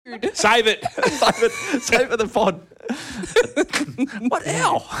Save it. Save it for the pod. What?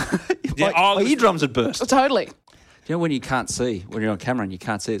 Ow. Yeah, My eardrums had burst. Totally. You know when you can't see, when you're on camera and you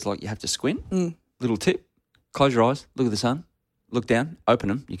can't see, it's like you have to squint. Little tip. Close your eyes. Look at the sun. Look down. Open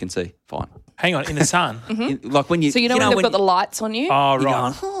them. You can see. Fine. Hang on, in the sun? Like when you... So when they've got the lights on you? Oh, you're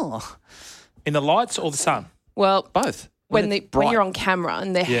right. going, In the lights or the sun? Well, both. when it's bright. you're on camera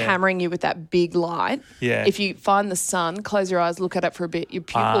and they're Yeah. hammering you with that big light, Yeah. if you find the sun, close your eyes, look at it for a bit, your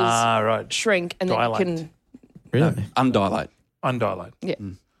pupils right. shrink and Dilate. then you can... Really? Undilate. Undilate. Yeah.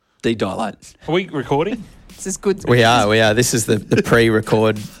 De-dilate. Are we recording? This is good. We are. This is the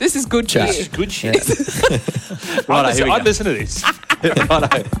pre-record. This is good Chat. gear. This is good shit. Righto, here we I'd go. listen to this.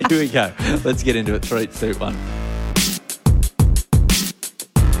 Righto, here we go. Let's get into it. 3, 2, 1.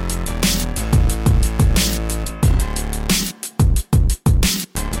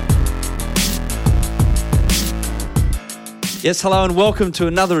 Yes, hello and welcome to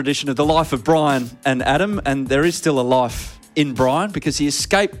another edition of The Life of Bryan and Adam. And there is still a life in Bryan because he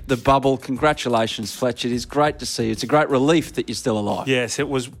escaped the bubble. Congratulations, Fletch. It is great to see you. It's a great relief that you're still alive. Yes, it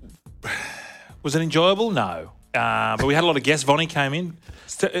was. Was it enjoyable? No. But we had a lot of guests. Vonny came in.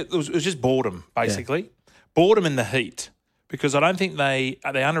 It was just boredom, basically. Boredom in the heat. Because I don't think they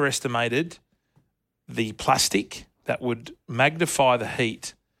underestimated the plastic that would magnify the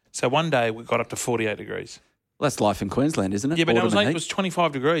heat. So one day we got up to 48 degrees. Well, that's life in Queensland, isn't it? Yeah, but Boredom and it heat. was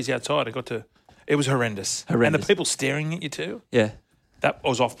 25 degrees outside. It was horrendous. And the people staring at you too, Yeah. that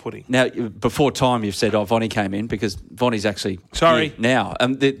was off-putting. Now, before time, you've said, Vonny came in because Vonny's actually Sorry. here now.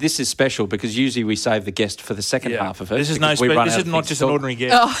 This is special because usually we save the guest for the second half of it. This is because we run this out is of not things just to an talk. ordinary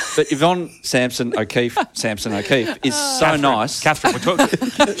guest. Oh. But Yvonne Sampson O'Keefe is so nice. Catherine,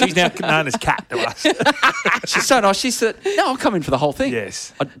 she's now known as Cat to us. She's so nice. She said, no, I'll come in for the whole thing.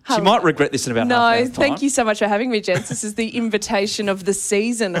 Yes. She might regret this in about half an No, hour's time. thank you so much for having me, gents. This is the invitation of the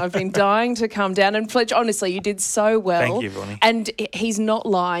season. I've been dying to come down. And Fletch, honestly, you did so well. Thank you, Vonny. And he's not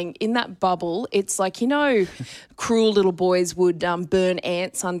lying. In that bubble, it's like, cruel little boys would burn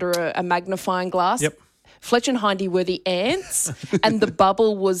ants under a magnifying glass. Yep. Fletch and Hindy were the ants and the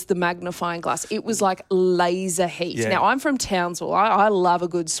bubble was the magnifying glass. It was like laser heat. Yeah. Now, I'm from Townsville. I love a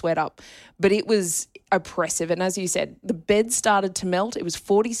good sweat up, but it was oppressive. And as you said, the bed started to melt. It was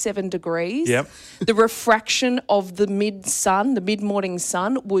 47 degrees. Yep. The refraction of the mid-morning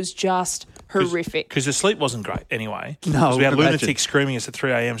sun was just horrific. Because the sleep wasn't great anyway. No, 'Cause we had imagine. lunatics screaming us at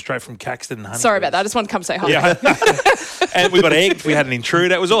 3 a.m. straight from Caxton and Honey. Sorry about that. I just wanted to come say hi. Yeah. And we got egged. We had an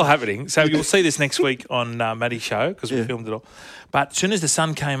intruder. It was all happening. So you'll see this next week on Maddie's show because we filmed it all. But as soon as the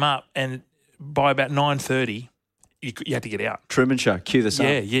sun came up and by about 9:30, you had to get out. Truman Show, cue the sun.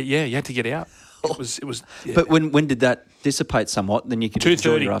 Yeah. You had to get out. It was. Yeah. But when did that dissipate somewhat? Then you could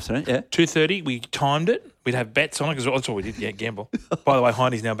enjoy 2:30. your afternoon. Yeah. 2:30, we timed it. We'd have bets on it because that's all we did. Yeah, gamble. By the way,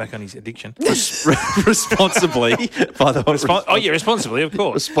 Hindy's now back on his addiction. Responsibly, by the way. Responsibly, of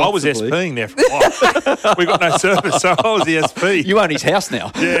course. Responsibly. I was SPing there for a while. We got no service, so I was the SP. You own his house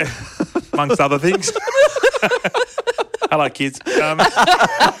now. Yeah, amongst other things. Hello, kids. Dad.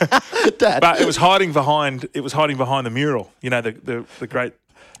 But it was hiding behind the mural. You know, the great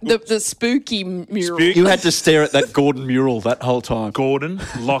The spooky mural. You had to stare at that Gordon mural that whole time. Gordon,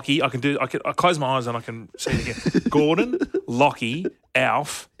 Lockie. I close my eyes and I can see it again. Gordon, Lockie,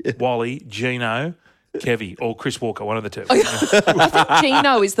 Alf, Wally, Gino, Kevy, or Chris Walker, one of the two. I think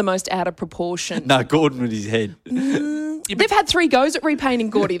Gino is the most out of proportion. No, Gordon with his head. They've had 3 goes at repainting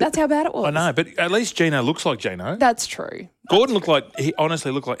Gordy. That's how bad it was. I know, but at least Gino looks like Gino. That's true. Gordon he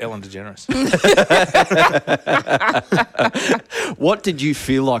honestly looked like Ellen DeGeneres. What did you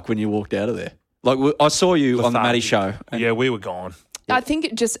feel like when you walked out of there? Like I saw you on the Maddie show. Yeah, we were gone. I think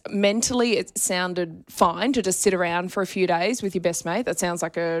it just mentally it sounded fine to just sit around for a few days with your best mate. That sounds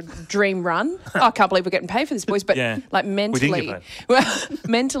like a dream run. I can't believe we're getting paid for this, boys. But like mentally, we didn't get paid. well,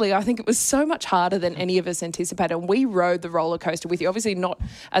 mentally, I think it was so much harder than any of us anticipated. And we rode the roller coaster with you. Obviously not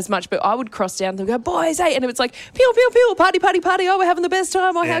as much, but I would cross down and go, boys, hey, and it was like pew pew pew, party party party. Oh, we're having the best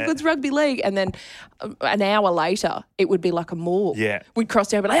time. Oh, how good's rugby league? And then an hour later, it would be like a morgue. Yeah, we'd cross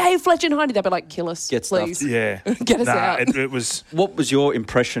down and be like, hey, Fletch and Hindy. They'd be like, kill us, please. Stuffed. Yeah, get us out. It was. What was your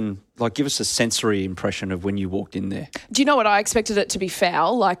impression? Like, give us a sensory impression of when you walked in there. Do you know what? I expected it to be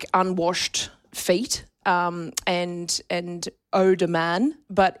foul, like unwashed feet and eau de man,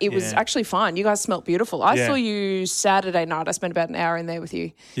 but it was actually fine. You guys smelled beautiful. I saw you Saturday night. I spent about an hour in there with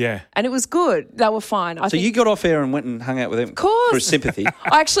you. Yeah. And it was good. They were fine. So you got off air and went and hung out with them? Of course. For sympathy?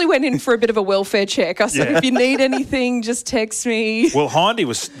 I actually went in for a bit of a welfare check. I said, if you need anything, just text me. Well, Hindy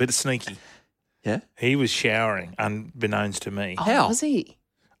was a bit sneaky. Yeah? He was showering, unbeknownst to me. Oh, was he?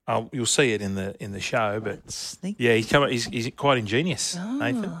 You'll see it in the show, but Sneak. yeah, he's quite ingenious,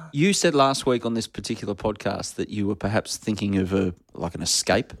 Nathan. You said last week on this particular podcast that you were perhaps thinking of an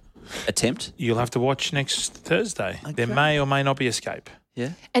escape attempt. You'll have to watch next Thursday. Okay. There may or may not be escape.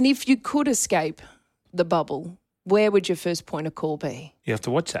 Yeah. And if you could escape the bubble, where would your first point of call be? You have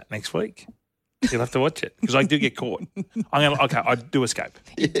to watch that next week. You'll have to watch it because I do get caught. I do escape.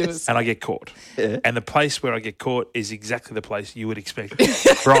 Yes. And I get caught. Yeah. And the place where I get caught is exactly the place you would expect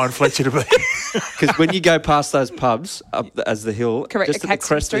Bryan Fletcher to be. Because when you go past those pubs up as the hill, Correct, just at at the Caxton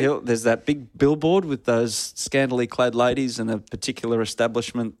crest of the Street. hill, there's that big billboard with those scantily clad ladies and a particular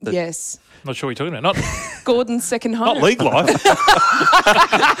establishment. That Yes. Not sure what you're talking about. Gordon's second home. Not League Life.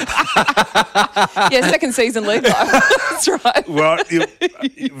 Yeah, second season league life. That's right. Well,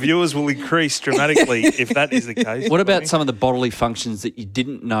 viewers will increase dramatically if that is the case. What about some of the bodily functions that you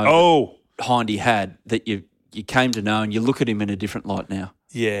didn't know Oh, Hindy had that you came to know and you look at him in a different light now?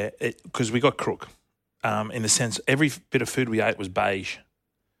 yeah, because we got crook. In the sense, every bit of food we ate was beige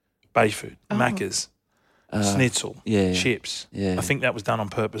food, Macca's, schnitzel, yeah, chips. yeah. I think that was done on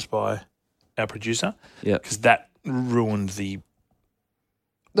purpose by our producer Yeah. because that ruined the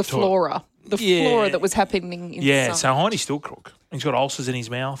Flora. The Yeah. flora that was happening inside. yeah. So Hindy's still crook. He's got ulcers in his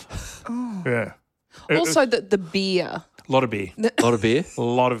mouth. Yeah, Also, the beer. a lot of beer. A lot of beer. A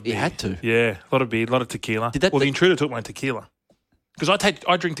lot of beer. You had to. Yeah, a lot of beer, a lot of tequila. Did that- the intruder took my tequila. Because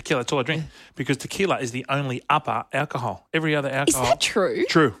I drink tequila, that's all I drink. Because tequila is the only upper alcohol. Every other Is alcohol. that true?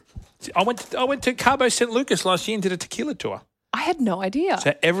 True. I went to Cabo St. Lucas last year and did a tequila tour. I had no idea.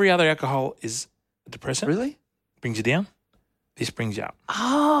 So every other alcohol is a depressant. Really? Brings you down. This brings you up.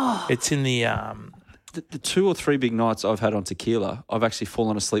 Oh. It's in the The 2 or 3 big nights I've had on tequila, I've actually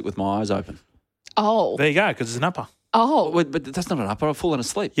fallen asleep with my eyes open. Oh. there you go, because it's an upper. Oh. Wait, but that's not an upper. I've fallen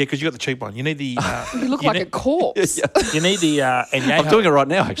asleep. Yeah, because you got the cheap one. You need the You look like a corpse. you need the añejo. I'm doing it right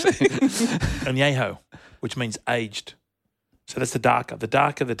now, actually. Añejo, which means aged. So that's the darker. The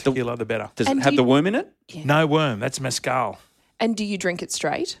darker the tequila, the better. Does And it have do the you- worm in it? No worm. That's mezcal And do you drink it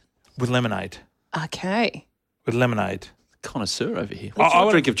straight? with lemonade. Okay. With lemonade. Connoisseur over here. I What's your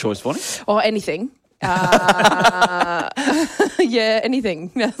wanna- drink of choice, Vonny? Or anything. Yeah,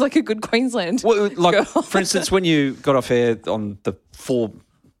 anything. Like a good Queensland. Well, like, girl. for instance, when you got off air on the 4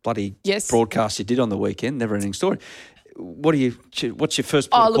 bloody Yes. broadcasts you did on the weekend, never ending story. What's your first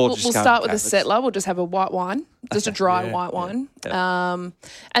Oh, port of look, call? we'll Just go, start with okay, a settler. We'll just have a white wine, just a dry white wine. And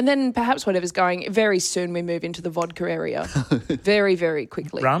then perhaps whatever's going. Very soon we move into the vodka area. Very, very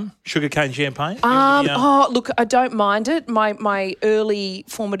quickly. Rum, sugarcane champagne. Remember the, Oh, look, I don't mind it. My early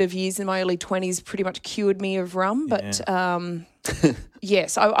formative years in my early 20s pretty much cured me of rum. But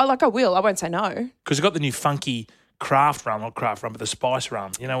yes, I will. I won't say no. Because we've got the new funky craft rum, not craft rum, but the spice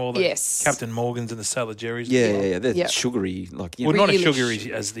rum. You know, all the Yes. Captain Morgans and the Salad Jerry's. Yeah. They're Yeah. sugary. Like, Well, not as Really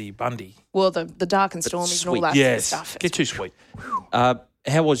sugary as the Bundy. Well, the dark and stormies and all sweet. that sort of Yes. stuff. Get too sweet.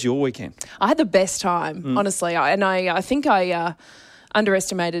 how was your weekend? I had the best time, honestly. I think I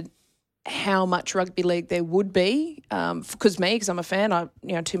underestimated how much rugby league there would be. Because I'm a fan,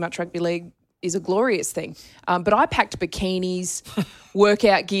 too much rugby league is a glorious thing. But I packed bikinis,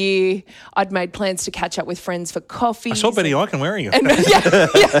 workout gear. I'd made plans to catch up with friends for coffee. I saw Benny Icon wearing it.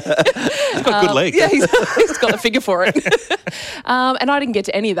 He's got good legs. Yeah, he's got the figure for it. And I didn't get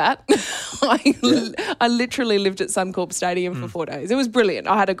to any of that. I literally lived at Suncorp Stadium for 4 days. It was brilliant.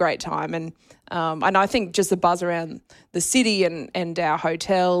 I had a great time. And I think just the buzz around the city and our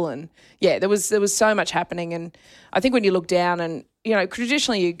hotel and, there was so much happening. And I think when you look down and,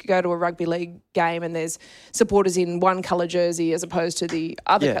 traditionally you go to a rugby league game and there's supporters in one colour jersey as opposed to the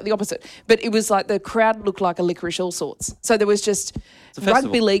other, the opposite. But it was like the crowd looked like a licorice all sorts. So there was just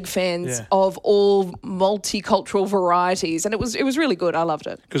rugby league fans of all multicultural varieties, and it was really good. I loved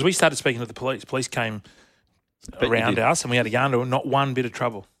it. Because we started speaking to the police. Police came around us and we had to go into not one bit of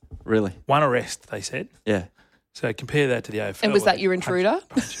trouble. Really? One arrest, they said. Yeah. So compare that to the AFL. And was that your intruder?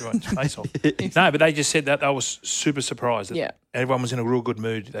 Punch you right in the face off. No, but they just said that they was super surprised. That everyone was in a real good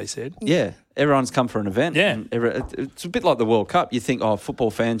mood, they said. Yeah, everyone's come for an event. Yeah. And it's a bit like the World Cup. You think, football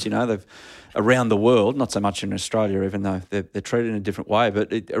fans, they've around the world, not so much in Australia, even though they're treated in a different way,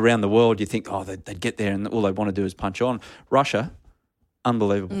 but around the world, you think, they'd get there and all they want to do is punch on. Russia,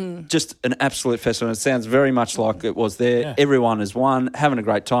 unbelievable. Just an absolute festival. It sounds very much like it was there. Yeah. Everyone is one, having a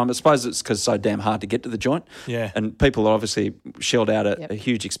great time. I suppose it's because it's so damn hard to get to the joint. Yeah. And people obviously shelled out a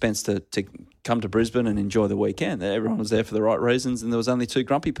huge expense to come to Brisbane and enjoy the weekend. Everyone was there for the right reasons, and there was only 2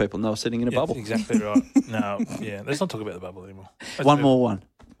 grumpy people, and they were sitting in a bubble. Exactly right. No, let's not talk about the bubble anymore. One more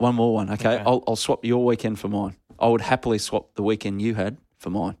one. Okay. I'll swap your weekend for mine. I would happily swap the weekend you had for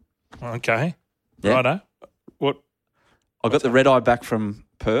mine. Okay. Yeah. Righto. What? I got the red eye back from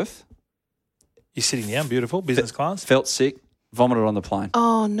Perth. You're sitting down, beautiful, business class. Felt sick, vomited on the plane.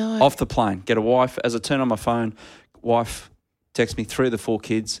 Oh, no. Off the plane. Get a wife. As I turn on my phone, wife texts me 3 of the 4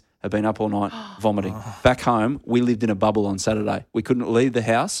 kids have been up all night vomiting. Back home, we lived in a bubble on Saturday. We couldn't leave the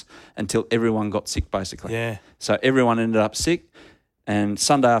house until everyone got sick, basically. Yeah. So everyone ended up sick. And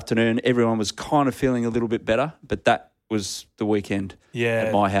Sunday afternoon, everyone was kind of feeling a little bit better, but that was the weekend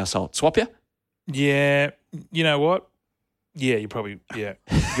at my household. Swap you? Yeah. You know what? Yeah, you probably, yeah.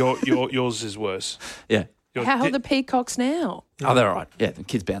 Yours is worse. Yeah. How are the peacocks now? Oh, they're all right. Yeah, the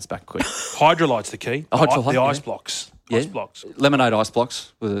kids bounce back quick. Hydrolyte's the key. Hydrolyte, the ice blocks. Yeah. Ice blocks. Lemonade ice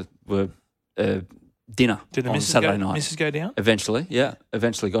blocks were dinner Did the on missus Saturday night. Missus go down? Eventually, yeah.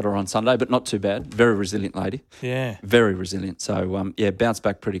 Eventually got her on Sunday, but not too bad. Very resilient lady. Yeah. Very resilient. So, bounced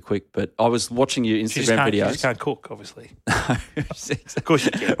back pretty quick. But I was watching your Instagram videos. She just can't cook, obviously. Of course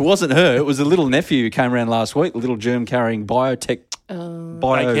you can. It wasn't her. It was a little nephew who came around last week, a little germ-carrying biotech.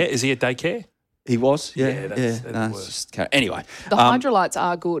 Daycare? Is he at daycare? He was, That's just anyway, The hydrolytes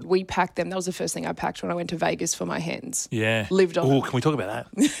are good. We packed them. That was the first thing I packed when I went to Vegas for my hens. Yeah. Lived on. Oh, can we talk about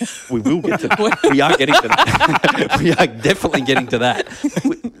that? we will get to that. We are getting to that. We are definitely getting to that.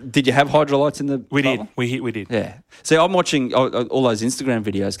 Did you have hydrolytes in the We bottle? did. We did. Yeah. See, I'm watching all those Instagram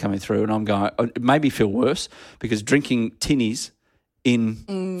videos coming through and I'm going, it made me feel worse because drinking tinnies in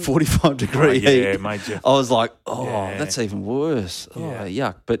 45-degree heat. Yeah, made you. I was like, that's even worse. Oh,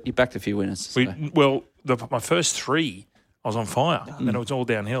 yuck. But you backed a few winners. So. My first 3, I was on fire. And then it was all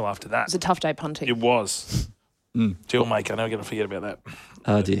downhill after that. It was a tough day punting. It was. Deal maker. I'm never going to forget about that.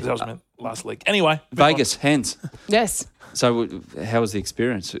 Oh, dear. That was my last league. Anyway. Vegas, hens. Yes. So how was the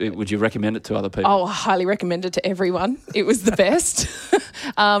experience? Would you recommend it to other people? Oh, I highly recommend it to everyone. It was the best.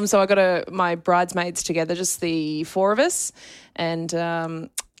 So I got my bridesmaids together, just the 4 of us, and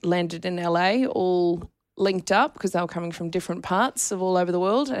landed in LA, all linked up because they were coming from different parts of all over the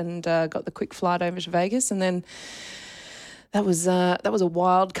world, and got the quick flight over to Vegas. And then that was a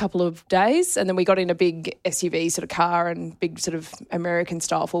wild couple of days, and then we got in a big SUV sort of car and big sort of American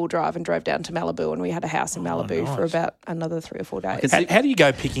style 4-wheel-drive and drove down to Malibu, and we had a house in Malibu for about another 3 or 4 days. How do you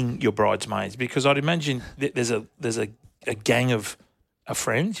go picking your bridesmaids? Because I'd imagine that there's a gang of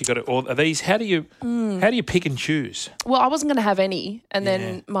friends. You got to all are these. How do you pick and choose? Well, I wasn't going to have any, and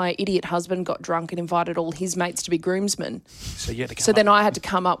then my idiot husband got drunk and invited all his mates to be groomsmen. So you had to come So then I had to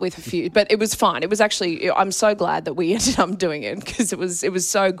come up with a few, but it was fine. It was actually, I'm so glad that we ended up doing it because it was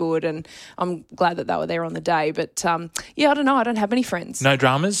so good, and I'm glad that they were there on the day. But I don't know. I don't have any friends. No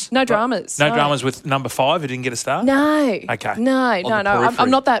dramas. No dramas. No dramas with number 5 who didn't get a star. No. Okay. No. I'm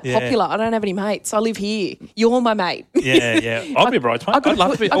not that Yeah. popular. I don't have any mates. I live here. You're my mate. Yeah. I'd be a bridesmaid.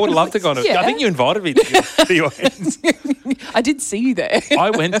 I would love to go on it. Yeah. I think you invited me to your hens. I did see you there. I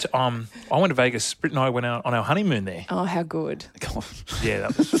went to Vegas. Britt and I went out on our honeymoon there. Oh, how good. Yeah,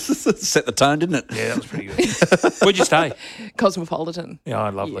 that was Set the tone, didn't it? Yeah, that was pretty good. Where'd you stay? Cosmopolitan. Yeah,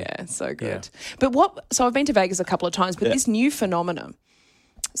 lovely. Yeah, so good. But so I've been to Vegas a couple of times, but this new phenomenon.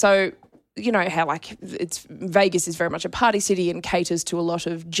 So, you know how Vegas is very much a party city and caters to a lot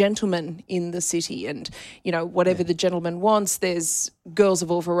of gentlemen in the city, and whatever the gentleman wants, there's girls of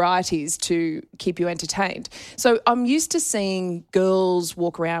all varieties to keep you entertained. So I'm used to seeing girls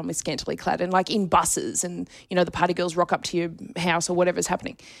walk around with scantily clad and like in buses, and the party girls rock up to your house or whatever's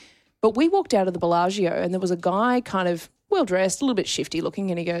happening. But we walked out of the Bellagio and there was a guy kind of well dressed, a little bit shifty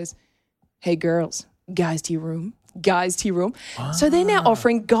looking, and he goes, "Hey girls, guys to your room." Guys to your room. So they're now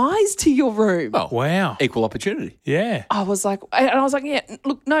offering guys to your room. Oh, wow. Equal opportunity. Yeah. I was like, yeah,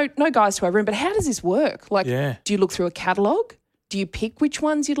 look, no guys to our room, but how does this work? Like, do you look through a catalogue? Do you pick which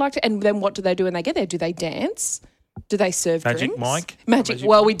ones you'd like to? And then what do they do when they get there? Do they dance? Do they serve Magic drinks? Mike? Magic.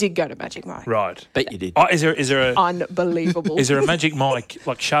 Well, we did go to Magic Mike. Right. Bet you did. Oh, is there a Unbelievable. is there a Magic Mike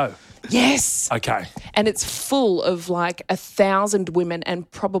like show? Yes. Okay. And it's full of like 1,000 women and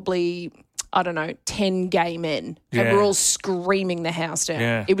probably, I don't know, 10 gay men. And Yeah. we're all screaming the house down.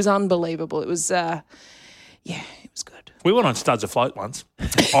 Yeah. It was unbelievable. It was, it was good. We went on Studs Afloat once.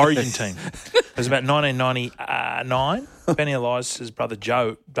 Origin team. It was about 1999. Benny Elias's brother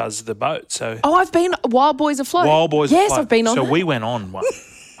Joe does the boat. So Oh, I've been Wild Boys Afloat. Wild Boys Yes, Afloat. I've been on So that. we went on one.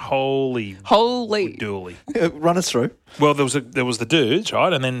 Holy dooly. Run us through. Well, there was the dudes,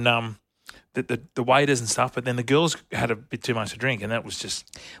 right? And then the waiters and stuff, but then the girls had a bit too much to drink, and that was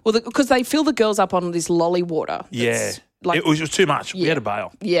just Well, because they fill the girls up on this lolly water. yeah. Like, It was too much. We Yeah. had to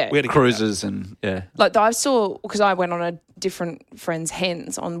bail. Yeah. We had to Cruises and like I saw, because I went on a different friend's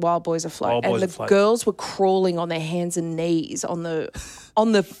hens on Wild Boys Afloat, Wild and Boys the Afloat. girls were crawling on their hands and knees on the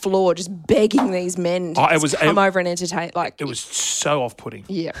floor, just begging these men to Oh, it was- come over and entertain. Like It was so off-putting.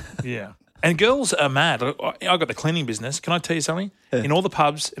 yeah. Yeah. And girls are mad. I got the cleaning business. Can I tell you something? Yeah. In all the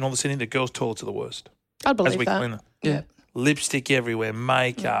pubs in all the city, the girls' toilets are the worst. I'd believe as we that. clean them. Yeah. Lipstick everywhere,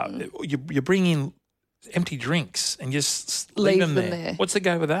 makeup. You bring in empty drinks and just leave them there. What's the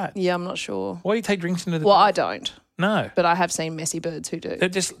go with that? Yeah, I'm not sure. Why do you take drinks into the Well, I don't, No. but I have seen messy birds who do. They're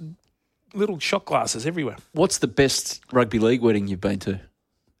just little shot glasses everywhere. What's the best rugby league wedding you've been to?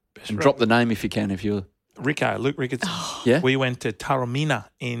 And drop the name if you can, if you're... Luke Ricketson. Yeah? We went to Taormina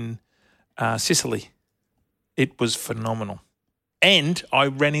in Sicily. It was phenomenal. And I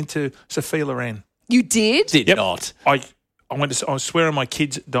ran into Sophia Loren. You did? Did Yep. not. I swear on my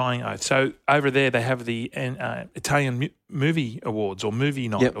kids' dying oath. So over there they have the Italian movie awards or movie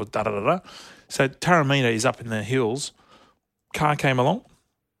night or da-da-da-da. So Taormina is up in the hills. Car came along.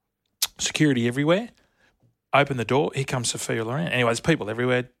 Security everywhere. Open the door. Here comes Sophia Loren. Anyway, there's people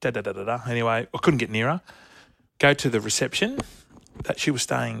everywhere. Da-da-da-da-da. Anyway, I couldn't get near her. Go to the reception. That she was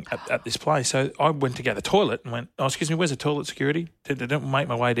staying at this place. So I went to go to the toilet and went, excuse me, where's the toilet, security? Didn't make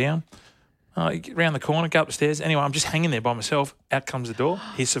my way down. Get around the corner, go upstairs. Anyway, I'm just hanging there by myself. Out comes the door.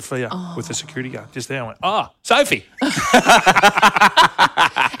 Here's Sophia with the security guard just there. I went, Sophie.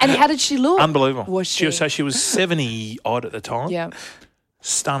 And how did she look? Unbelievable. Was she? She was 70-odd at the time. Yeah.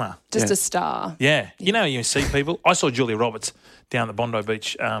 Stunner. Just a star. Yeah. You know, you see people. I saw Julia Roberts down at the Bondi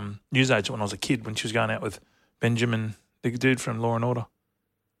Beach newsagent when I was a kid when she was going out with Benjamin, the dude from Law and Order.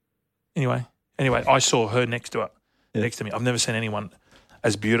 Anyway, I saw her next to me. I've never seen anyone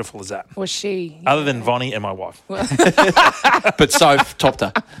as beautiful as that. Was she? Other than Vonny and my wife. But Soph topped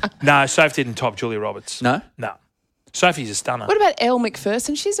her. No, Soph didn't top Julia Roberts. No? No. Sophie's a stunner. What about Elle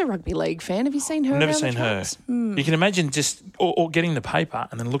McPherson? She's a rugby league fan. Have you seen her? I've never around seen the her. tracks? You can imagine just or getting the paper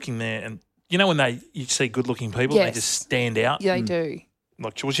and then looking there and you know when you see good looking people and they Yes. just stand out? Yeah, they do.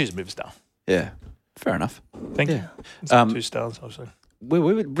 Like, well, she's a big star. Yeah. Fair enough. Thank Yeah. you. It's 2 stars, obviously. We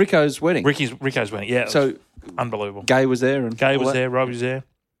were at Rico's wedding. Rico's wedding. Yeah. So unbelievable. Gay was there. And Gay all was that? there. Robbie was there.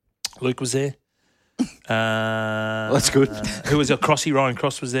 Luke was there. That's good. Who was there? Ryan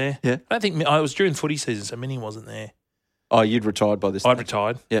Cross was there. Yeah. I don't think I was during footy season, so Minnie wasn't there. Oh, you'd retired by this I'd time.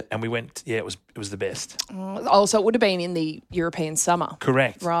 retired. Yeah. And we went. Yeah, it was the best. Oh, so it would have been in the European summer.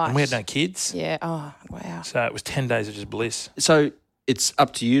 Correct. Right. And we had no kids, Yeah. Oh, wow. so it was 10 days of just bliss. So it's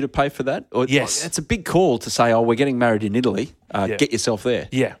up to you to pay for that? Or, Yes. It's a big call to say, we're getting married in Italy. Yeah. Get yourself there.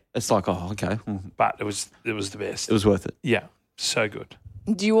 Yeah, It's like, okay. but it was the best. It was worth it. Yeah, so good.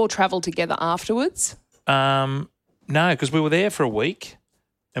 Do you all travel together afterwards? No, because we were there for a week,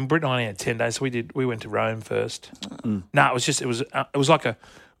 and Britt and I only had 10 days. So we went to Rome first. No, it was like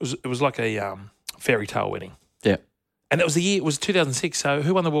a fairy tale wedding, Yeah. and that was the year. It was 2006. So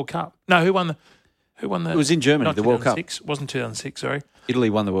who won the World Cup? No, who won the? It was in Germany, not the World Cup. 2006. Wasn't 2006. Sorry, Italy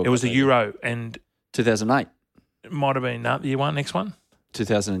won the World it Cup. was the Euro, and 2008. it might have been the year one. Next one,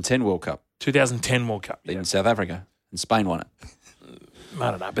 2010 World Cup 2010 World Cup. Yeah. in South Africa, and Spain won it.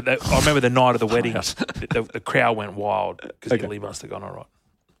 I don't know, but I remember the night of the wedding, the crowd went wild because Okay. Italy must have gone all right.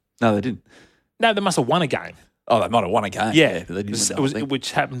 No, they didn't. No, they must have won a game. Oh, they might have won a game. Yeah, but they didn't win the whole thing.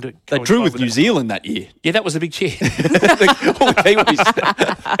 which happened to They drew with coincide New it. Zealand that year. Yeah, that was a big cheer. All the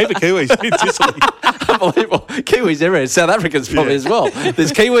Kiwis. Heap of Kiwis in Sicily. Unbelievable. Kiwis everywhere. South Africans probably as well.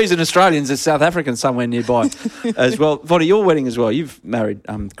 There's Kiwis and Australians. There's South Africans somewhere nearby as well. Vonny, your wedding as well. You've married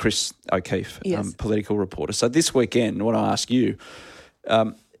Chris O'Keefe, Yes. political reporter. So this weekend, I want to ask you,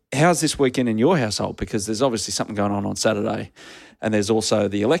 how's this weekend in your household? Because there's obviously something going on Saturday. And there's also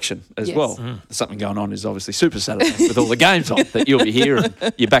the election as Yes. well. Something going on is obviously Super Saturday with all the games on that you'll be here. And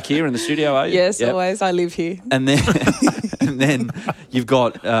you're back here in the studio, are you? Yes, Yep. always. I live here. And then you've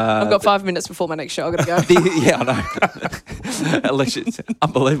got... I've got 5 minutes before my next show. I've got to go. Yeah, I know. Election, it's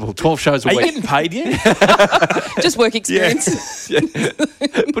unbelievable. 12 shows a Are you week. getting paid yet? Just work experience.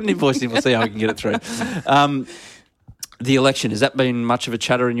 Put an invoice in, we'll see how we can get it through. The election, has that been much of a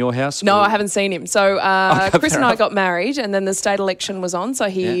chatter in your house? No, Or- I haven't seen him. So Chris fair and I enough. got married, and then the state election was on. So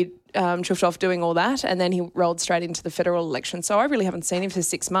he chuffed off doing all that, and then he rolled straight into the federal election. So I really haven't seen him for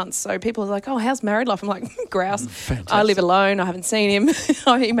 6 months. So people are like, "Oh, how's married life?" I'm like, "Grouse." I live alone. I haven't seen him.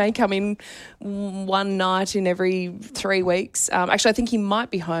 He may come in one night in every 3 weeks. Actually, I think he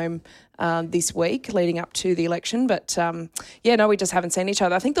might be home this week leading up to the election. But we just haven't seen each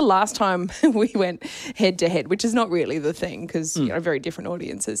other. I think the last time we went head to head, which is not really the thing because, very different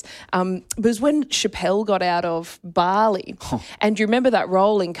audiences, was when Chappelle got out of Bali. And do you remember that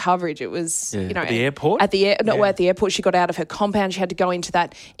rolling coverage? It was, At the airport? At the airport, she got out of her compound. She had to go into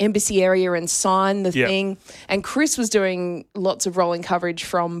that embassy area and sign the thing. And Chris was doing lots of rolling coverage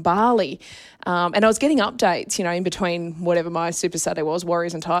from Bali. And I was getting updates, in between whatever my Super Saturday was,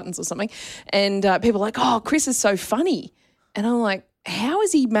 Warriors and Titans or something. And people were like, "Oh, Chris is so funny." And I'm like, how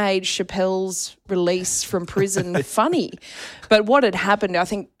has he made Chappelle's release from prison funny? But what had happened, I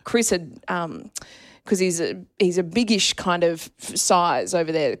think Chris had, because he's a biggish kind of size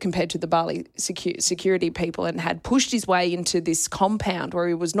over there compared to the Bali security people, and had pushed his way into this compound where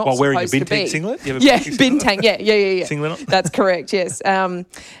he was not While wearing a supposed to be. bintang singlet? You have a Yeah, bintang bintang. Yeah. singlet on? That's correct. Yes,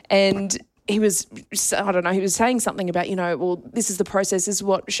 and he was, I don't know, he was saying something about, well, this is the process, this is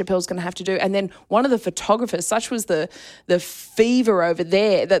what Chappelle's going to have to do. And then one of the photographers, such was the fever over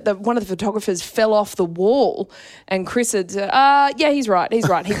there, that one of the photographers fell off the wall, and Chris said, yeah, he's right. He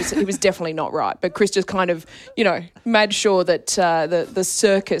was definitely not right. But Chris just kind of, made sure that the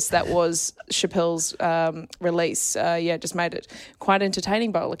circus that was Chappelle's release, just made it quite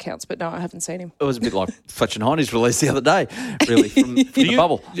entertaining by all accounts. But no, I haven't seen him. It was a bit like Fletch and Hindy's release the other day, really, from the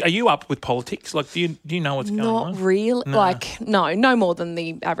bubble. Are you up with politics? Like, do you know what's going on? Not really. No. No more than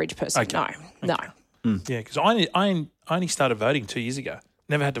the average person. Okay. No. Yeah, because I only started voting 2 years ago.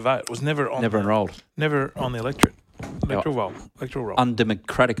 Never had to vote. Was never enrolled. Never on the electoral roll.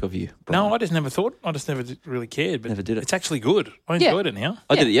 Undemocratic of you, Bryan. No, I just never thought. I just never really cared. But Never did it. It's actually good. I enjoyed it now.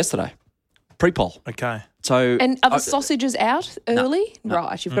 I did it yesterday, pre-poll. Okay. So And are the sausages out early? No.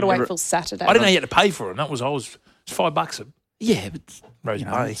 Right, you've got to wait till Saturday. I didn't know you had to pay for it. That was it's $5 a yeah, but Rose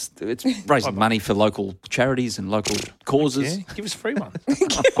Bay. it's raising money for local charities and local causes. Yeah, give us a free one.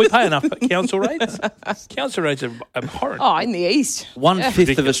 We pay enough council rates. Council rates are abhorrent. Oh, in the east.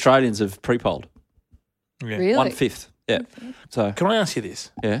 1/5 of Australians have pre-polled. Yeah. Really? 1/5. Yeah. So Can I ask you this?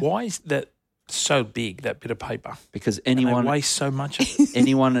 Yeah. Why is that so big, that bit of paper? because And they anyone waste so much of it.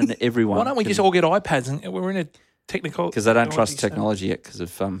 and everyone. Why don't we just all get iPads and we're in a technical... Because they don't trust technology yet because of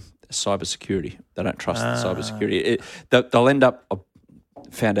cyber security. They don't trust cyber security. They'll end up. I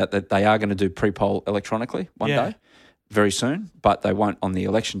found out that they are going to do pre-poll electronically one day, very soon, but they won't on the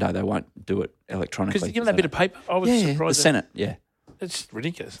election day. They won't do it electronically. Because you know that bit of paper? I was the surprised. Senate, yeah. It's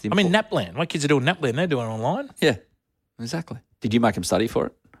ridiculous. I mean, NAPLAN. My kids are doing NAPLAN. They're doing it online. Yeah, exactly. Did you make them study for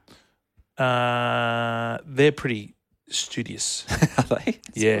it? They're pretty studious. Are they?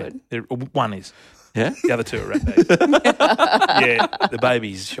 Yeah. One is. Yeah? The other two are ratbags. Yeah, the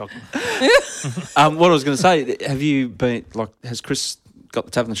baby's shocking. What I was going to say, have you been, has Chris got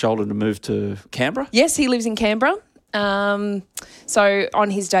the tap on the shoulder to move to Canberra? Yes, he lives in Canberra. So on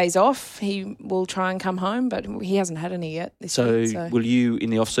his days off, he will try and come home, but he hasn't had any yet this year. So will you, in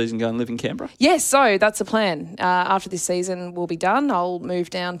the off-season, go and live in Canberra? Yes, so that's the plan. After this season will be done, I'll move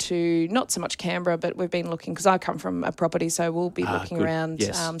down to not so much Canberra, but we've been looking, because I come from a property, so we'll be looking good. around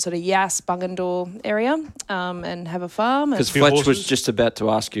Yes. sort of Yass, Bungendore area and have a farm. Because few Fletch was horses? just about to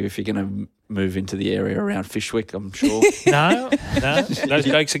ask you if you're going to move into the area around Fishwick, I'm sure. No, those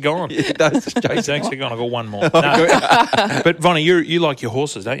jokes are gone. Those Those jokes are gone. I got one more. No. But Vonny, you like your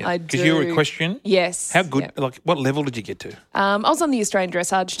horses, don't you? I Because you're do. equestrian. Yes. How good? Yep. Like, what level did you get to? I was on the Australian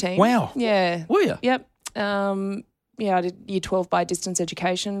dressage team. Wow. Yeah. Were you? Yep. I did year 12 by distance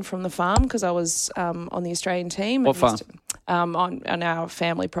education from the farm because I was on the Australian team. What farm? On our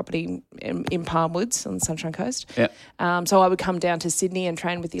family property in Palmwoods on the Sunshine Coast. Yeah. So I would come down to Sydney and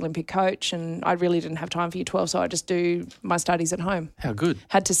train with the Olympic coach, and I really didn't have time for year 12, so I just do my studies at home. How good.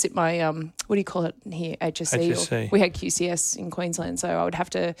 Had to sit my, what do you call it here, HSC? HSC. We had QCS in Queensland, so I would have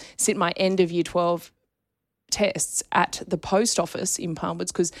to sit my end of year 12 tests at the post office in Palmwoods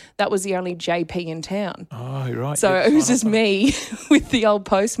because that was the only JP in town. Oh, you're right. So Yeah, it was sign just up. me with the old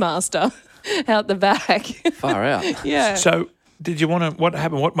postmaster out the back. Far out. Yeah. So, did you want to? What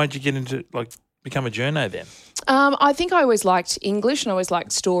happened? What made you get into become a journo then? I think I always liked English and I always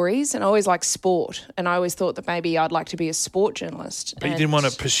liked stories and I always liked sport, and I always thought that maybe I'd like to be a sport journalist. But you didn't want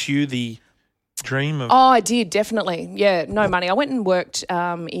to pursue the dream of. Oh, I did, definitely. Yeah, no money. I went and worked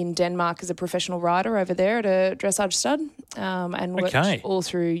in Denmark as a professional rider over there at a dressage stud and worked all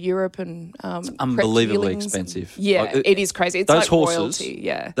through Europe and Unbelievably expensive. Yeah, Like, it is crazy. It's those like horses, royalty,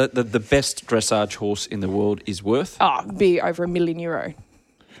 yeah. The best dressage horse in the world is worth. Be over €1 million.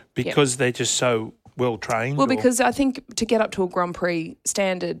 Because they're just so well trained. Well, because I think to get up to a Grand Prix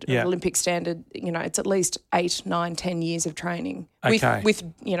standard, Yeah. Olympic standard, it's at least 8, 9, 10 years of training Okay. with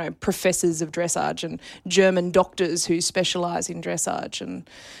professors of dressage and German doctors who specialise in dressage, and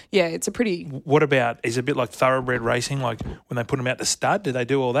it's a pretty. What about? Is it a bit like thoroughbred racing? Like when they put them out to stud, do they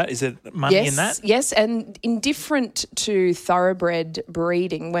do all that? Is there money in that? Yes, and indifferent to thoroughbred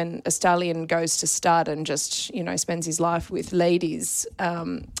breeding, when a stallion goes to stud and just spends his life with ladies,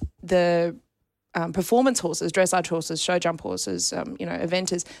 the performance horses, dressage horses, show jump horses,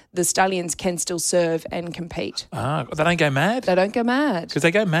 eventers, the stallions can still serve and compete. They don't go mad? They don't go mad. Because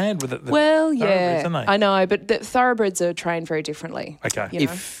they go mad with it. Well, yeah, don't they? I know, but the thoroughbreds are trained very differently. Okay.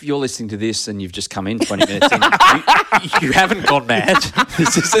 If you're listening to this and you've just come in 20 minutes in, you haven't gone mad.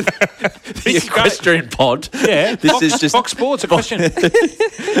 This isn't the equestrian pod. Yeah. This is just Fox Sports, a question.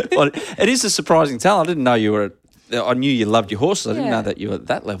 Well, it is a surprising talent. I didn't know you were. I knew you loved your horses. I didn't Yeah. know that you were at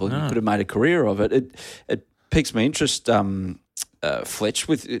that level. You could have made a career of it. It piques my interest, Fletch.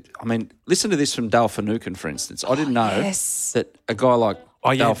 Listen to this from Dale Finucane, for instance. I didn't know yes. that a guy like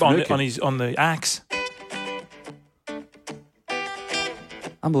Dale Finucane, on the axe.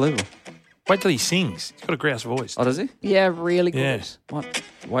 unbelievable. Wait till he sings. He's got a grouse voice. Oh, does he? Yeah, really good. Yes. Might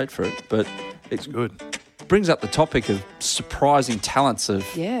wait for it, but It's good. brings up the topic of surprising talents of.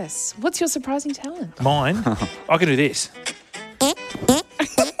 Yes. What's your surprising talent? Mine, I can do this.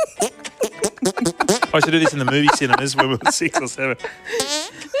 I used to do this in the movie cinemas when we were 6 or 7.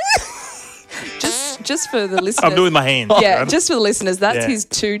 Just for the listeners. I'm doing my hands. Yeah, Aaron. just for the listeners, that's Yeah. his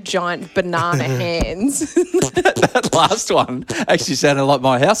 2 giant banana hands. That last one actually sounded like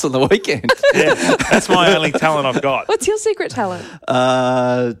my house on the weekend. Yeah, that's my only talent I've got. What's your secret talent?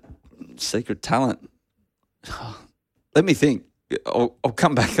 Secret talent. Let me think. I'll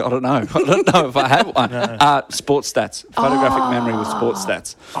come back. I don't know. I don't know if I have one. Sports stats. Photographic memory with sports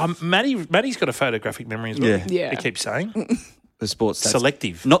stats. Maddie's got a photographic memory as well. Yeah. Yeah. He keeps saying. The sports stats.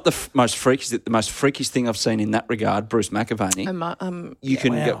 Selective. Not the most freakiest. The most freakiest thing I've seen in that regard, Bruce McAvaney. You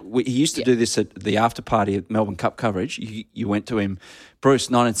can Wow. go. He used to do this at the after party at Melbourne Cup coverage. You went to him, Bruce,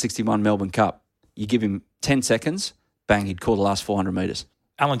 1961 Melbourne Cup. You give him 10 seconds, bang, he'd call the last 400 metres.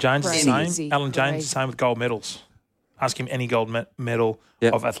 Alan Jones is the Crazy. same. Alan Jones Crazy. is the same with gold medals. Ask him any gold medal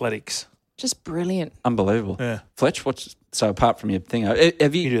Yep. of athletics. Just brilliant. Unbelievable. Yeah. Fletch, so apart from your thing,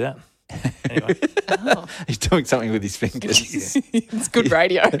 have You you? do that. Anyway, He's doing something with his fingers. It's good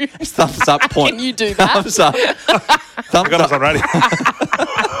radio. Thumbs up point. Can you do that? Thumbs up. I Thumbs got us up. on radio.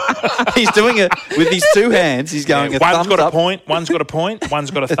 He's doing it with his 2 hands. He's going a One's thumbs got a up. point, one's got a point,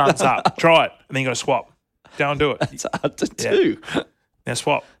 one's got a thumbs up. Try it, and then you got to swap. Go and do it. It's hard to do. Now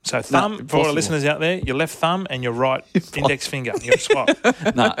swap. So thumb, for all impossible. the listeners out there, your left thumb and your right index finger. You got to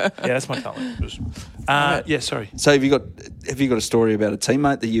swap. No. Yeah, that's my talent. Yeah, sorry. So have you got a story about a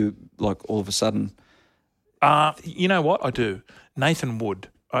teammate that you like all of a sudden? You know what? I do. Nathan Wood.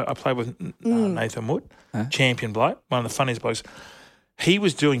 I played with Nathan Wood, champion bloke, one of the funniest blokes. He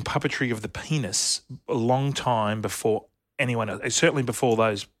was doing puppetry of the penis a long time before anyone else, certainly before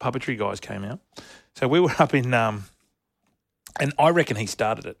those puppetry guys came out. So we were up in, and I reckon he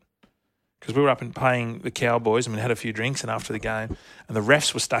started it because we were up and playing the Cowboys and we had a few drinks and after the game and the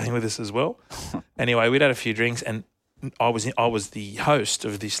refs were staying with us as well. Anyway, we'd had a few drinks and I was the host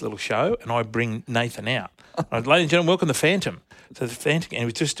of this little show and I bring Nathan out. Ladies and gentlemen, welcome the Phantom. So the Phantom, and he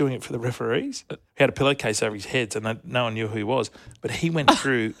was just doing it for the referees. He had a pillowcase over his head, so no one knew who he was. But he went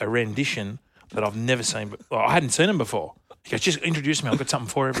through a rendition that I've never seen. Well, I hadn't seen him before. He goes, just introduce me. I've got something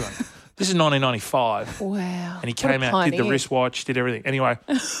for everyone. This is 1995. Wow. And he What came a out, did the pioneer. wristwatch, did everything. Anyway,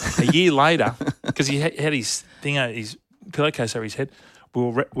 a year later, because he had his thing, his pillowcase over his head,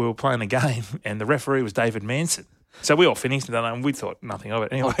 we were playing a game, and the referee was David Manson. So we all finished and we thought nothing of it.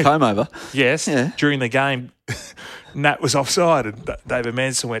 Anyway, Comb over. yes, Yeah. during the game, Nat was offside, and David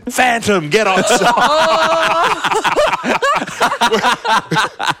Manson went, "Phantom, get offside."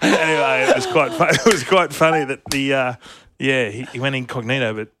 Anyway, it was quite fun. It was quite funny that he went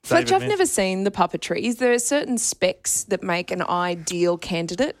incognito, but Fletch, David I've never seen the puppetry. Is there certain specs that make an ideal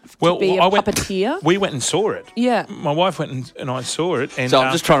candidate to be a puppeteer? We went and saw it. Yeah. My wife went and I saw it. And, So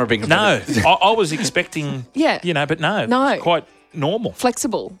I'm just trying to bring it No, back. I was expecting. Yeah. But no, No. it's quite normal.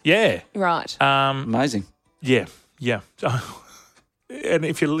 Flexible. Yeah, Right. Amazing. yeah. So, and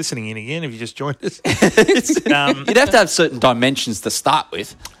if you're listening in again, if you just joined us, You'd have to have certain dimensions to start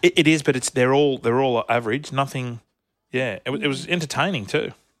with. it is, but they're all average. Nothing. Yeah, it was entertaining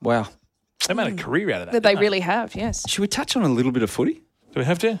too. Wow. They made a career out of that. That they didn't really have, yes. Should we touch on a little bit of footy? Do we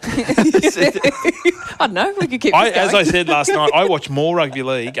have to? I don't know. We could keep this As I going. said last night, I watch more rugby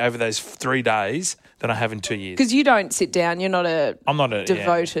league over those 3 days than I have in 2 years. Because you don't sit down. You're not a I'm not a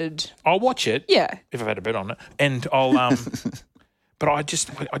devoted. I'll watch it. Yeah. If I've had a bet on it, and I'll but I just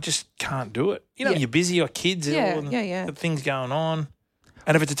can't do it. You know, Yeah. you're busy, your kids, Yeah, all yeah. the things going on,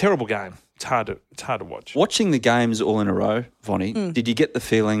 and if it's a terrible game, it's hard to watch. Watching the games all in a row, Vonny, did you get the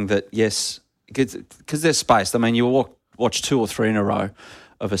feeling that, yes, because they're spaced. I mean, you watch 2 or 3 in a row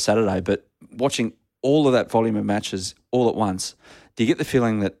of a Saturday, but watching all of that volume of matches all at once, do you get the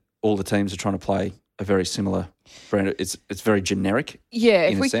feeling that all the teams are trying to play a very similar brand. It's very generic. Yeah,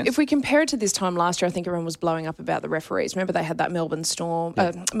 in a sense. if we compare it to this time last year, I think everyone was blowing up about the referees. Remember they had that Melbourne Storm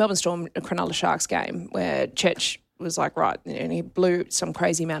Cronulla Sharks game where Chech was like, right, and he blew some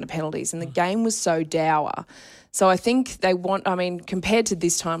crazy amount of penalties and the game was so dour. So I think compared to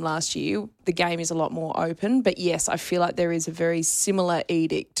this time last year, the game is a lot more open. But yes, I feel like there is a very similar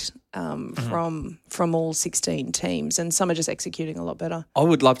edict from all 16 teams, and some are just executing a lot better. I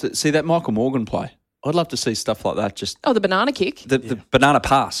would love to see that Michael Morgan play. I'd love to see stuff like that. Just the banana kick, the banana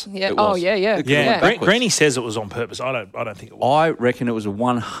pass. Yeah. Oh yeah. Yeah. Greeny says it was on purpose. I don't think it was. I reckon it was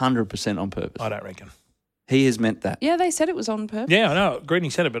 100% on purpose. I don't reckon. He has meant that. Yeah, they said it was on purpose. Yeah, I know. Greeny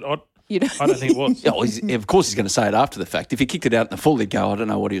said it, but I don't think it was. Of course he's going to say it after the fact. If he kicked it out in the full, he'd go, I don't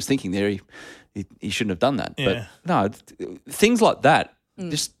know what he was thinking there. He shouldn't have done that. Yeah. But no, things like that,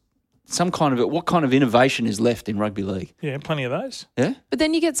 just some kind of what kind of innovation is left in rugby league? Yeah, plenty of those. Yeah. But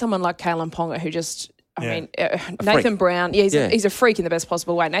then you get someone like Kalen Ponga who just... Nathan freak. Brown, he's a freak in the best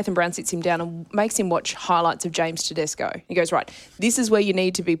possible way. Nathan Brown sits him down and makes him watch highlights of James Tedesco. He goes, right, this is where you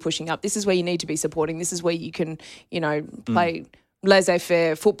need to be pushing up. This is where you need to be supporting. This is where you can, play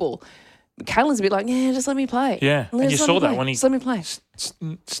laissez-faire football. But Kalen's a bit like, just let me play. Yeah, and you saw that when he just let me play.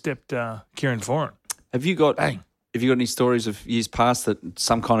 Stepped Kieran Foran. Have you got any stories of years past that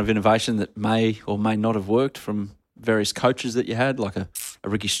some kind of innovation that may or may not have worked from various coaches that you had, like a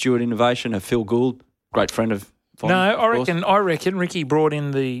Ricky Stewart innovation, a Phil Gould? Great friend of Vonny, No, I reckon Ricky brought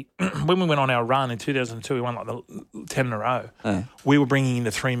in when we went on our run in 2002, we won like the 10 in a row. We were bringing in the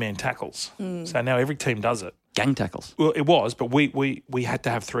 3-man tackles. So now every team does it. Gang tackles. Well, it was, but we had to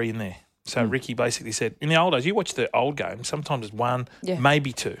have 3 in there. So Ricky basically said, in the old days, you watch the old games, sometimes it's 1,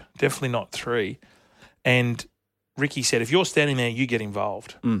 maybe 2, definitely not 3. And Ricky said, if you're standing there, you get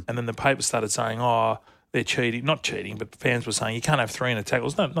involved. And then the paper started saying, they're cheating, not cheating, but fans were saying you can't have 3 in a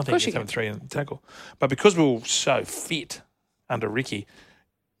tackle. No, nothing against having 3 in a tackle. But because we were so fit under Ricky,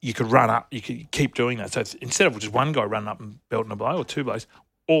 you could run up, you could keep doing that. So instead of just one guy running up and belting a blow or 2 blows,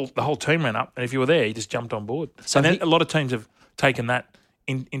 the whole team ran up, and if you were there, you just jumped on board. So and then a lot of teams have taken that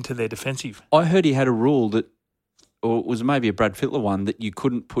into their defensive. I heard he had a rule that, or it was maybe a Brad Fittler one, that you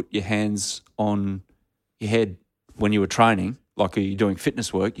couldn't put your hands on your head when you were training. Like you're doing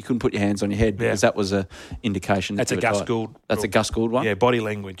fitness work, you couldn't put your hands on your head because that was an indication. That's a Gus Gould. That's a Gus Gould one? Yeah, body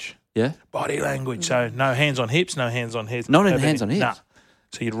language. Yeah? Body language. So no hands on hips, no hands on heads. Not even hands on hips? Nah.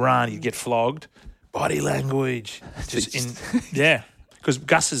 So you'd run, you'd get flogged. Body language. Because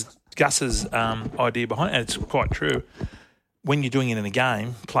Gus's idea behind it, and it's quite true, when you're doing it in a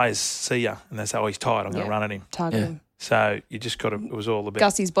game, players see you and they say, he's tired, I'm going to run at him. Target him. So you just got to, it was all about...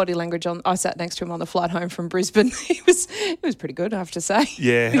 Gussie's body language, I sat next to him on the flight home from Brisbane. He was pretty good, I have to say.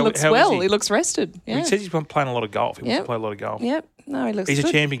 Yeah. He looks well. He looks rested. Yeah. He says he's been playing a lot of golf. He wants to play a lot of golf. Yep. No, he looks He's good.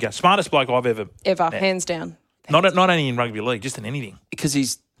 a champion guy. Smartest bloke I've ever met. Hands down. Not only in rugby league, just in anything. Because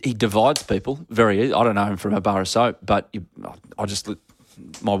he divides people very. I don't know him from a bar of soap, but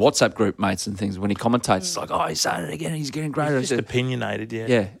my WhatsApp group mates and things, when he commentates, it's like, he's saying it again, he's getting greater. He's just opinionated, yeah.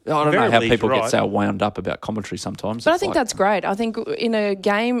 Yeah. I don't know how people get so wound up about commentary sometimes. But I think that's great. I think in a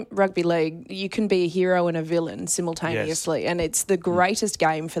game, rugby league, you can be a hero and a villain simultaneously, and it's the greatest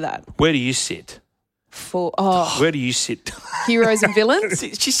game for that. Where do you sit? Where do you sit? Heroes and villains?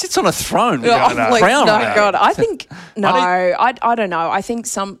 She sits on a throne. Crown. God. I think, I don't know. I think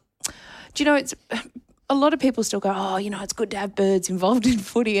it's... A lot of people still go, it's good to have birds involved in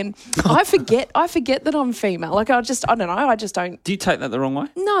footy, and I forget that I'm female. Like I don't know. I just don't. Do you take that the wrong way?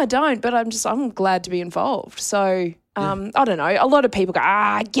 No, I don't. But I'm glad to be involved. So I don't know. A lot of people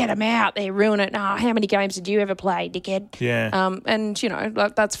go, get them out. They ruin it. How many games did you ever play, dickhead? Yeah. And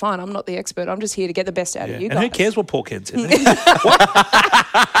that's fine. I'm not the expert. I'm just here to get the best out of you guys. And who cares what Paul Kent says?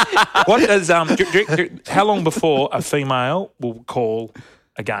 What does how long before a female will call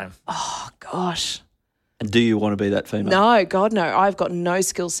a game? Oh gosh. And do you want to be that female? No, God, no. I've got no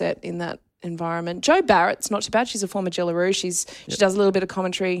skill set in that environment. Jo Barrett's not too bad. She's a former Jillaroo. She does a little bit of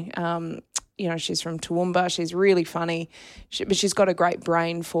commentary. She's from Toowoomba. She's really funny, but she's got a great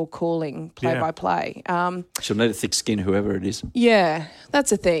brain for calling play-by-play. She'll need a thick skin, whoever it is. Yeah,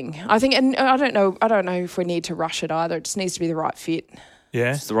 that's a thing. I think, and I don't know if we need to rush it either. It just needs to be the right fit.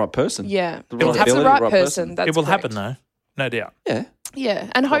 Yeah, it's the right person. Yeah, it's the right person. It will happen though, no doubt. Yeah. Yeah,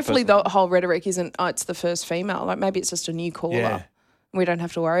 and hopefully the whole rhetoric isn't, it's the first female. Like maybe it's just a new caller. Yeah. We don't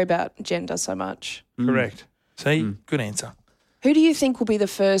have to worry about gender so much. Correct. See, good answer. Who do you think will be the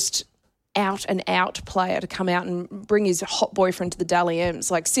first out-and-out player to come out and bring his hot boyfriend to the Dally M's,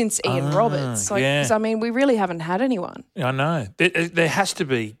 like since Ian Roberts? Because, we really haven't had anyone. I know. There has to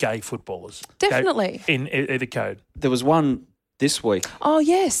be gay footballers. Definitely. In either code. There was one this week. Oh,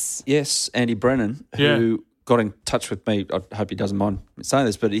 yes. Yes, Andy Brennan, Yeah. who got in touch with me. I hope he doesn't mind saying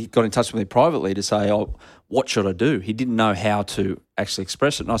this, but he got in touch with me privately to say, what should I do? He didn't know how to actually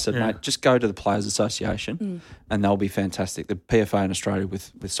express it. And I said, mate, just go to the Players Association and they'll be fantastic. The PFA in Australia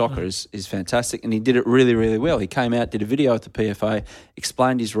with soccer is fantastic. And he did it really, really well. He came out, did a video at the PFA,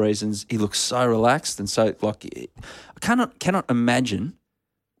 explained his reasons. He looked so relaxed. And so, I cannot imagine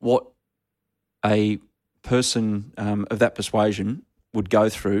what a person of that persuasion would go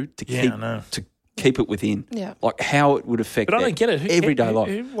through to keep it within. Yeah. Like how it would affect But I don't get it. everyday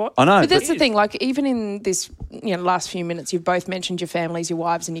life. What? I know. But that's the thing, like even in this last few minutes, you've both mentioned your families, your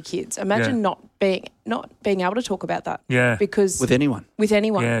wives and your kids. Imagine not being able to talk about that. Yeah. Because with anyone. Yeah,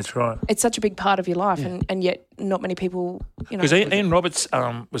 that's right. It's such a big part of your life and yet not many people, Because Ian Roberts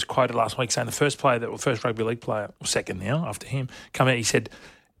was quoted last week saying the first rugby league player, or second now after him, come out, he said,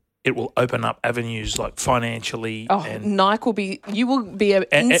 it will open up avenues like financially. You will be an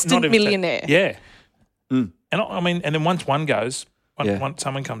instant millionaire. Yeah. And and then once one goes, once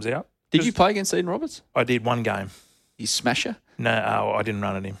someone comes out. Did you play against Ian Roberts? I did one game. You smasher? No, I didn't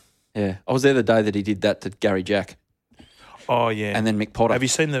run at him. Yeah. I was there the day that he did that to Gary Jack. Oh, yeah. And then Mick Potter. Have you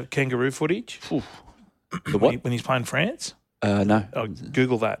seen the kangaroo footage? The what? When he's playing France? No. Oh,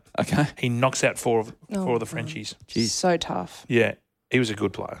 Google that. Okay. He knocks out four of the Frenchies. Jeez. So tough. Yeah. He was a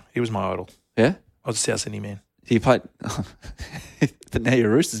good player. He was my idol. Yeah? I was a South Sydney man. You played... But now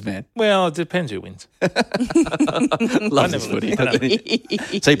you're a Roosters man. Well, it depends who wins. Loves his footy.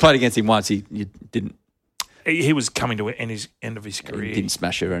 So you played against him once. You didn't... He was coming to end of his career. You didn't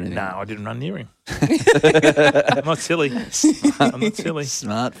smash her or anything? No, I didn't run near him. I'm not silly. I'm not silly.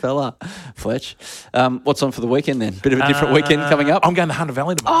 Smart fella. Fletch. What's on for the weekend then? Bit of a different weekend coming up? I'm going to Hunter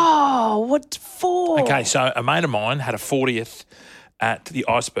Valley tomorrow. Oh, what for? Okay, so a mate of mine had a 40th at the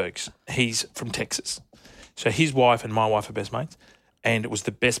Icebergs. He's from Texas. So his wife and my wife are best mates. And it was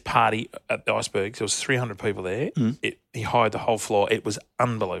the best party at the Icebergs. There was 300 people there. He hired the whole floor. It was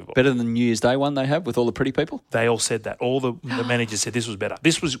unbelievable. Better than the New Year's Day one they have with all the pretty people? They all said that. All the managers said this was better.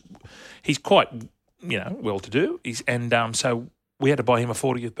 He's quite, well-to-do. So we had to buy him a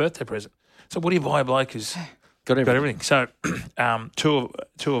 40th birthday present. So what do you buy a bloke who's got everything? So two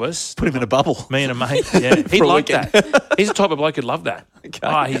of us. Put him in a bubble. Me and a mate. Yeah, he'd like that. He's the type of bloke who'd love that.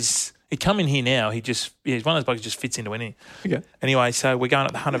 Okay. He'd come in here now. He's one of those blokes who just fits into anything. Okay. Anyway, so we're going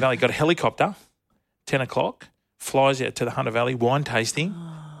up the Hunter Valley. Got a helicopter, 10 o'clock, flies out to the Hunter Valley, wine tasting,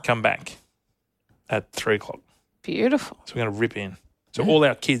 come back at 3 o'clock. Beautiful. So we're going to rip in. So all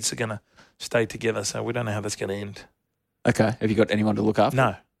our kids are going to stay together, so we don't know how that's going to end. Okay. Have you got anyone to look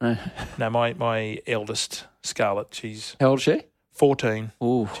after? No, my eldest, Scarlett, she's... How old is she? 14.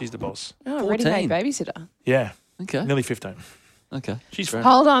 Ooh. She's the boss. Oh, ready-made babysitter. Yeah. Okay. Nearly 15. Okay. She's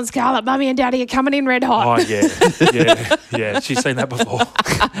Hold on, Scarlett. Mummy and Daddy are coming in red hot. Oh, yeah. She's seen that before.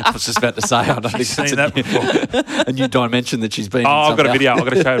 I was just about to say, I don't think She's seen that before. a new dimension that she's been in. I've got a video. I've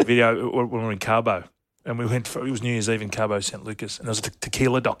got to show a video when we were in Cabo. And it was New Year's Eve in Cabo, St. Lucas. And there was a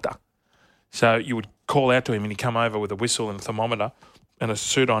tequila doctor. So you would call out to him and he'd come over with a whistle and a thermometer and a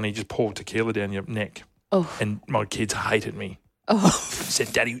suit on. He'd just pour tequila down your neck. Oh. And my kids hated me. Oh.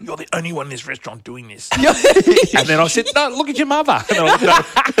 Said, Daddy, you're the only one in this restaurant doing this. And then I said, no, look at your mother. And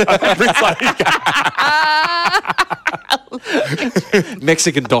then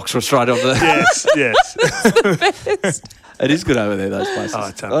Mexican docs were straight on the... Yes. The best. It is good over there, those places. Oh,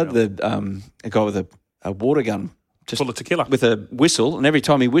 it's I had a guy with a water gun. Just full of tequila. With a whistle, and every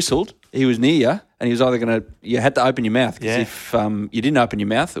time he whistled, he was near you, and he was either going to... You had to open your mouth, because if you didn't open your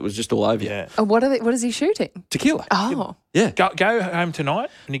mouth, it was just all over you. Yeah. And what is he shooting? Tequila. Oh. Yeah. Go home tonight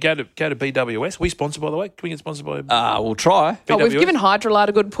and you go to BWS. We sponsor, by the way. Can we get sponsored by... We'll try. BWS? Oh, we've given Hydrolat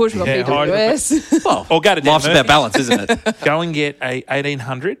a good push on BWS. Well, or go to Dan life's Murphy. about balance, isn't it? Go and get a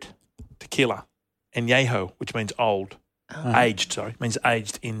 1800 tequila and Yeho, which means old. Aged, means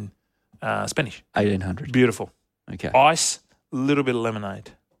aged in Spanish. 1800. Beautiful. Okay. Ice, little bit of lemonade.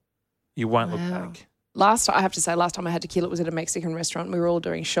 You won't look back. Last time I had tequila, it was at a Mexican restaurant. We were all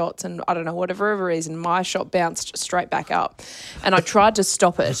doing shots and I don't know, whatever reason, my shot bounced straight back up. And I tried to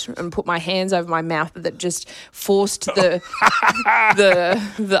stop it and put my hands over my mouth, but that just forced the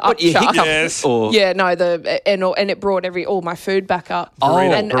upchuck. Yes. Or... Yeah, no, and it brought all my food back up.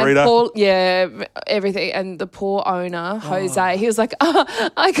 Burrito. And Burrito. Paul, everything. And the poor owner, Jose, he was like,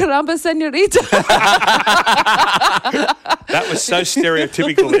 "Ay caramba, señorita." That was so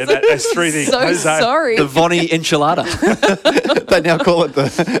stereotypical. Those three things. So Jose. sorry. The Vonny enchilada. They now call it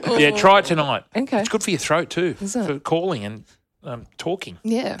the... Yeah, try it tonight. Okay. It's good for your throat too, Is it? for calling and talking.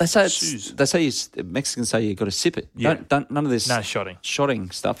 Yeah. They say Shoes. Mexicans say you got to sip it. Yeah. Don't none of this No shotting.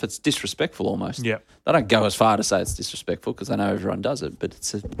 shotting stuff. It's disrespectful almost. Yeah. They don't go as far to say it's disrespectful because they know everyone does it. But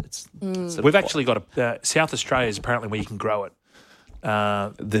it's We've actually got South Australia is apparently where you can grow it.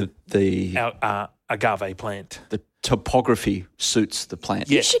 the Our agave plant. the topography suits the plant.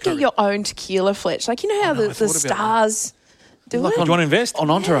 Yeah. You should get your own tequila, Fletch. Like, you know how I the thought about stars do Like it? Do you want to invest? on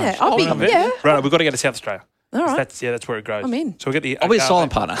Entourage. Yeah, I'll be, yeah. Right, we've got to go to South Australia. All right. That's where it grows. I'm in. So we get the. I'll be a agave.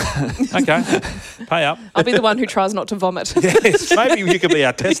 silent partner. Okay, pay up. I'll be the one who tries not to vomit. Yes, maybe you could be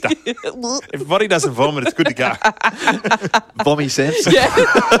our tester. If Vonny doesn't vomit, it's good to go. Vonny Sampson. Yeah.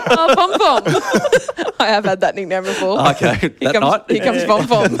 Oh, Pom Pom. I have had that nickname before. Okay, Here that night. comes Pom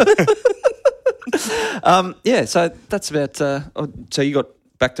Pom. Yeah, so that's about. So you got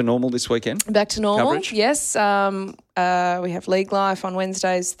back to normal this weekend. Back to normal. Coverage? Yes. We have League Life on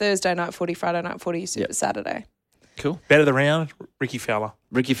Wednesdays, Thursday night footy, Friday night footy, Super Saturday. Cool. Bet of the round, Ricky Fowler.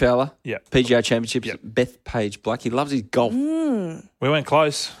 Ricky Fowler. Yeah. PGA Championships. Yep. Beth Page Black. He loves his golf. We went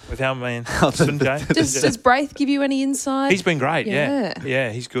close with our man, Sunjay. Does Braith give you any insight? He's been great, Yeah.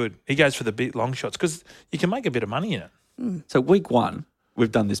 yeah, he's good. He goes for the big long shots because you can make a bit of money in it. So week one,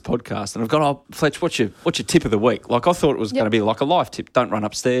 we've done this podcast, and I've gone, "Oh, Fletch, what's your tip of the week?" Like I thought it was going to be like a life tip. Don't run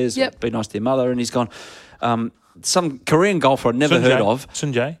upstairs. Yep. Be nice to your mother. And he's gone, some Korean golfer I'd never heard of.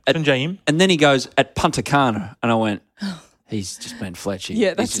 Sunjay At- Im. And then he goes at Punta Cana, and I went, he's just been Fletchy.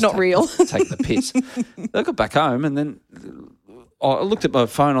 Yeah, that's not real. Take the piss. I got back home, and then I looked at my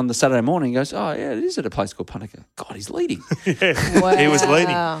phone on the Saturday morning. He goes, "Oh yeah, it is at a place called Punta Cana." God, he's leading. Wow. He was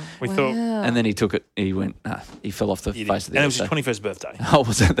leading. We thought, And then he took it. He went. He fell off the face of the and it earth. was his 21st birthday. Oh,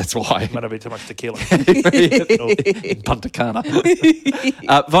 was that? That's why. Might have been too much tequila. In Punta Cana.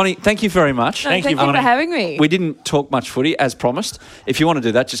 Vonny, thank you very much. Thank you, Thank you for Vonny. having me. We didn't talk much footy, as promised. If you want to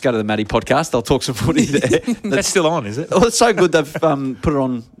do that, just go to the Maddie podcast. They'll talk some footy there. That's still on, is it? Oh, it's so good they've put it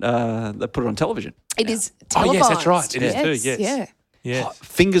on. They put it on television. It is Oh, televised. yes, that's right. It is too, yes. Yeah. Yeah.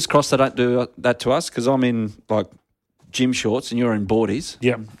 Fingers crossed they don't do that to us because I'm in like gym shorts and you're in boardies.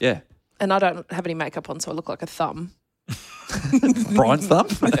 Yeah. Yeah. And I don't have any makeup on, so I look like a thumb. Brian's thumb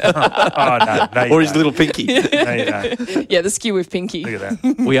Oh, no. or his little pinky. No, you don't. Yeah, the skew with Pinky. Look at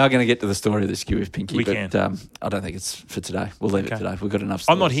that. We are going to get to the story of the skew with pinky, We but can. I don't think it's for today. We'll leave it Okay. today. We've got enough.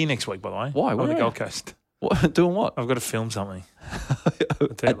 I'm not stories. here next week, by the way. Why? I'm Where on the are Gold you? Coast. What, doing what? I've got to film something. I'll tell you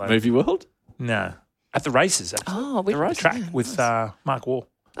At later. Movie World? No. At the races, actually. Oh, we The track with Mark Wall,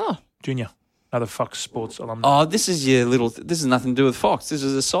 Oh, Junior, another Fox Sports alumni. Oh, this is your little. This has nothing to do with Fox. This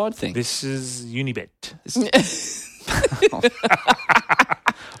is a side thing. This is Unibet.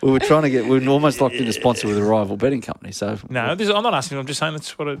 We were trying to get. We were almost locked into sponsor with a rival betting company. So No, I'm not asking. I'm just saying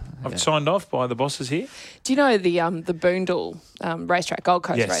that's what I've signed off by the bosses here. do you know the Boondall racetrack, Gold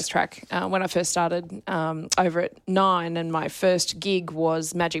Coast Yes. racetrack? When I first started over at Nine, and my first gig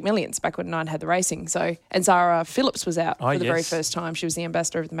was Magic Millions back when Nine had the racing. So, and Zara Phillips was out for the very yes. first time. She was the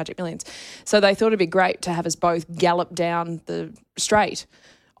ambassador of the Magic Millions. So they thought it'd be great to have us both gallop down the straight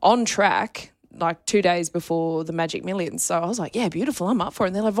on track, like 2 days before the Magic Millions. So I was like, yeah, beautiful, I'm up for it.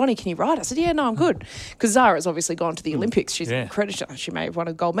 And they're like, Vonny, can you ride? I said, yeah, no, I'm good. Because Zara's obviously gone to the Olympics. She's Yeah. an accredited. She may have won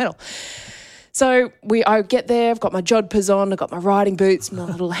a gold medal. So I get there, I've got my jodhpurs on, I've got my riding boots, my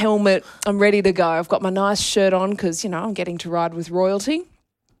little helmet, I'm ready to go. I've got my nice shirt on because, I'm getting to ride with royalty.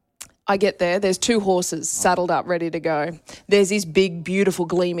 I get there, there's 2 horses saddled up, ready to go. There's this big, beautiful,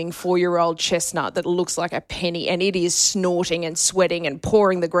 gleaming 4-year-old chestnut that looks like a penny, and it is snorting and sweating and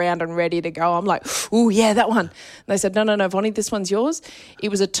pawing the ground and ready to go. I'm like, ooh, yeah, that one. And they said, no, Vonny, this one's yours. It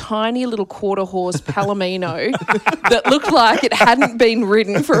was a tiny little quarter horse Palomino that looked like it hadn't been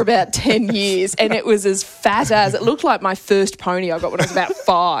ridden for about 10 years, and it was as fat as, it looked like my first pony I got when I was about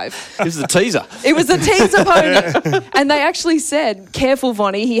 5. this is a teaser. It was a teaser pony. And they actually said, careful,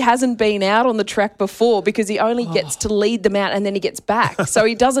 Vonny, he hasn't been out on the track before because he only gets to lead them out and then he gets back. So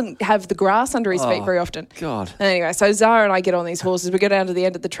he doesn't have the grass under his feet very often. God. Anyway, so Zara and I get on these horses. We go down to the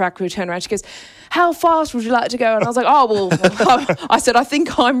end of the track. We turn around. She goes, how fast would you like to go? And I was like, oh, well, I said, I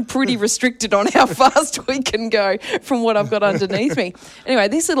think I'm pretty restricted on how fast we can go from what I've got underneath me. Anyway,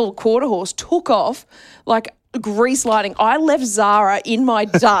 this little quarter horse took off like grease lighting. I left Zara in my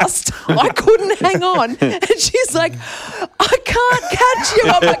dust. I couldn't hang on. And she's like, I can't catch you.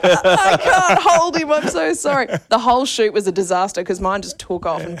 I'm like, I can't hold him. I'm so sorry. The whole shoot was a disaster because mine just took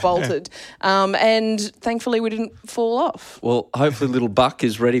off and bolted. And thankfully we didn't fall off. Well, hopefully little Buck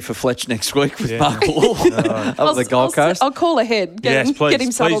is ready for Fletch next week with Mark Wall up the Gold Coast. I'll call ahead. Get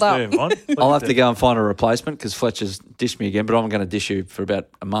him saddled up. I'll have to go and find a replacement because Fletcher's dished me again, but I'm going to dish you for about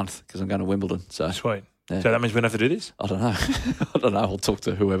a month because I'm going to Wimbledon. So Sweet. Yeah. So that means we don't have to do this? I don't know. I don't know. I'll talk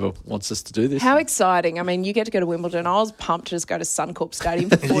to whoever wants us to do this. How exciting. I mean, you get to go to Wimbledon. I was pumped to just go to Suncorp Stadium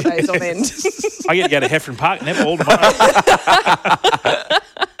for 4 days on end. I get to go to Heffron Park, Netball tomorrow.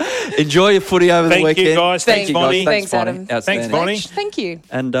 Enjoy your footy over the Thank weekend. you, guys. Thanks, Vonny. Thanks, Adam. Outstanding. Thanks, Vonny. Thank you.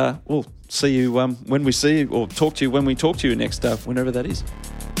 And we'll see you when we see you, or talk to you when we talk to you next, whenever that is.